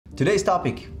Today's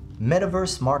topic,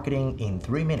 Metaverse Marketing in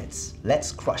 3 minutes.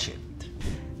 Let's crush it.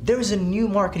 There is a new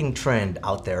marketing trend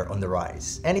out there on the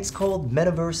rise, and it's called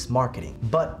Metaverse Marketing.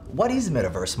 But what is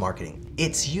Metaverse Marketing?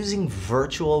 It's using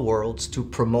virtual worlds to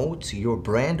promote your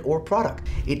brand or product.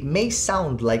 It may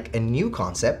sound like a new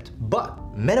concept, but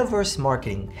Metaverse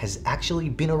Marketing has actually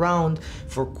been around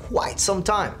for quite some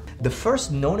time. The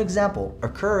first known example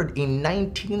occurred in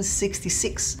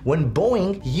 1966 when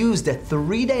Boeing used a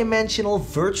three-dimensional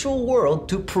virtual world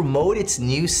to promote its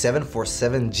new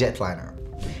 747 jetliner.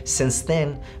 Since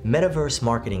then, Metaverse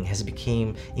Marketing has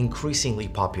become increasingly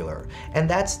popular, and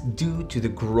that's due to the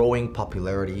growing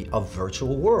popularity of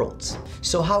virtual worlds.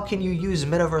 So how can you use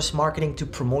Metaverse Marketing to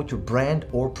promote your brand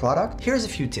or product? Here's a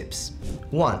few tips.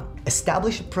 1.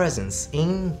 Establish a presence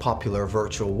in popular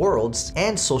virtual worlds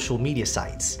and social media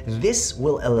sites. This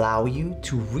will allow you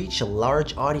to reach a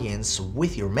large audience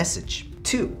with your message.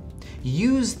 2.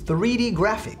 Use 3D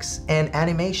graphics and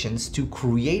animations to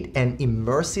create an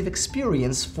immersive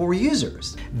experience for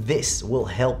users. This will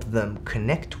help them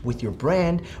connect with your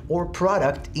brand or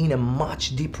product in a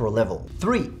much deeper level.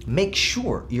 3. Make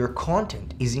sure your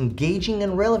content is engaging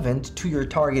and relevant to your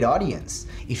target audience.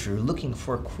 If you're looking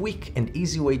for a quick and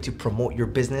easy way to promote your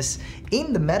business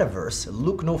in the metaverse,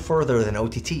 look no further than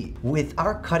OTT. With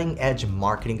our cutting-edge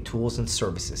marketing tools and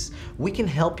services, we can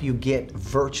help you get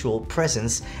virtual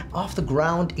presence off the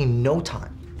ground in no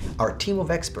time. Our team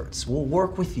of experts will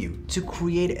work with you to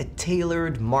create a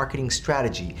tailored marketing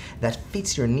strategy that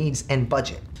fits your needs and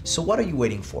budget. So what are you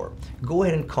waiting for? Go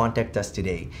ahead and contact us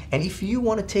today. And if you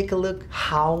want to take a look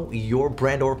how your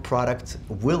brand or product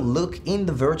will look in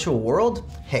the virtual world,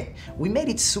 hey, we made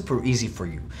it super easy for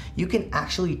you. You can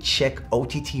actually check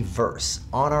OTT Verse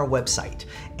on our website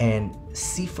and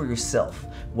see for yourself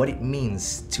what it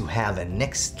means to have a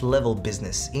next level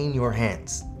business in your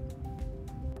hands.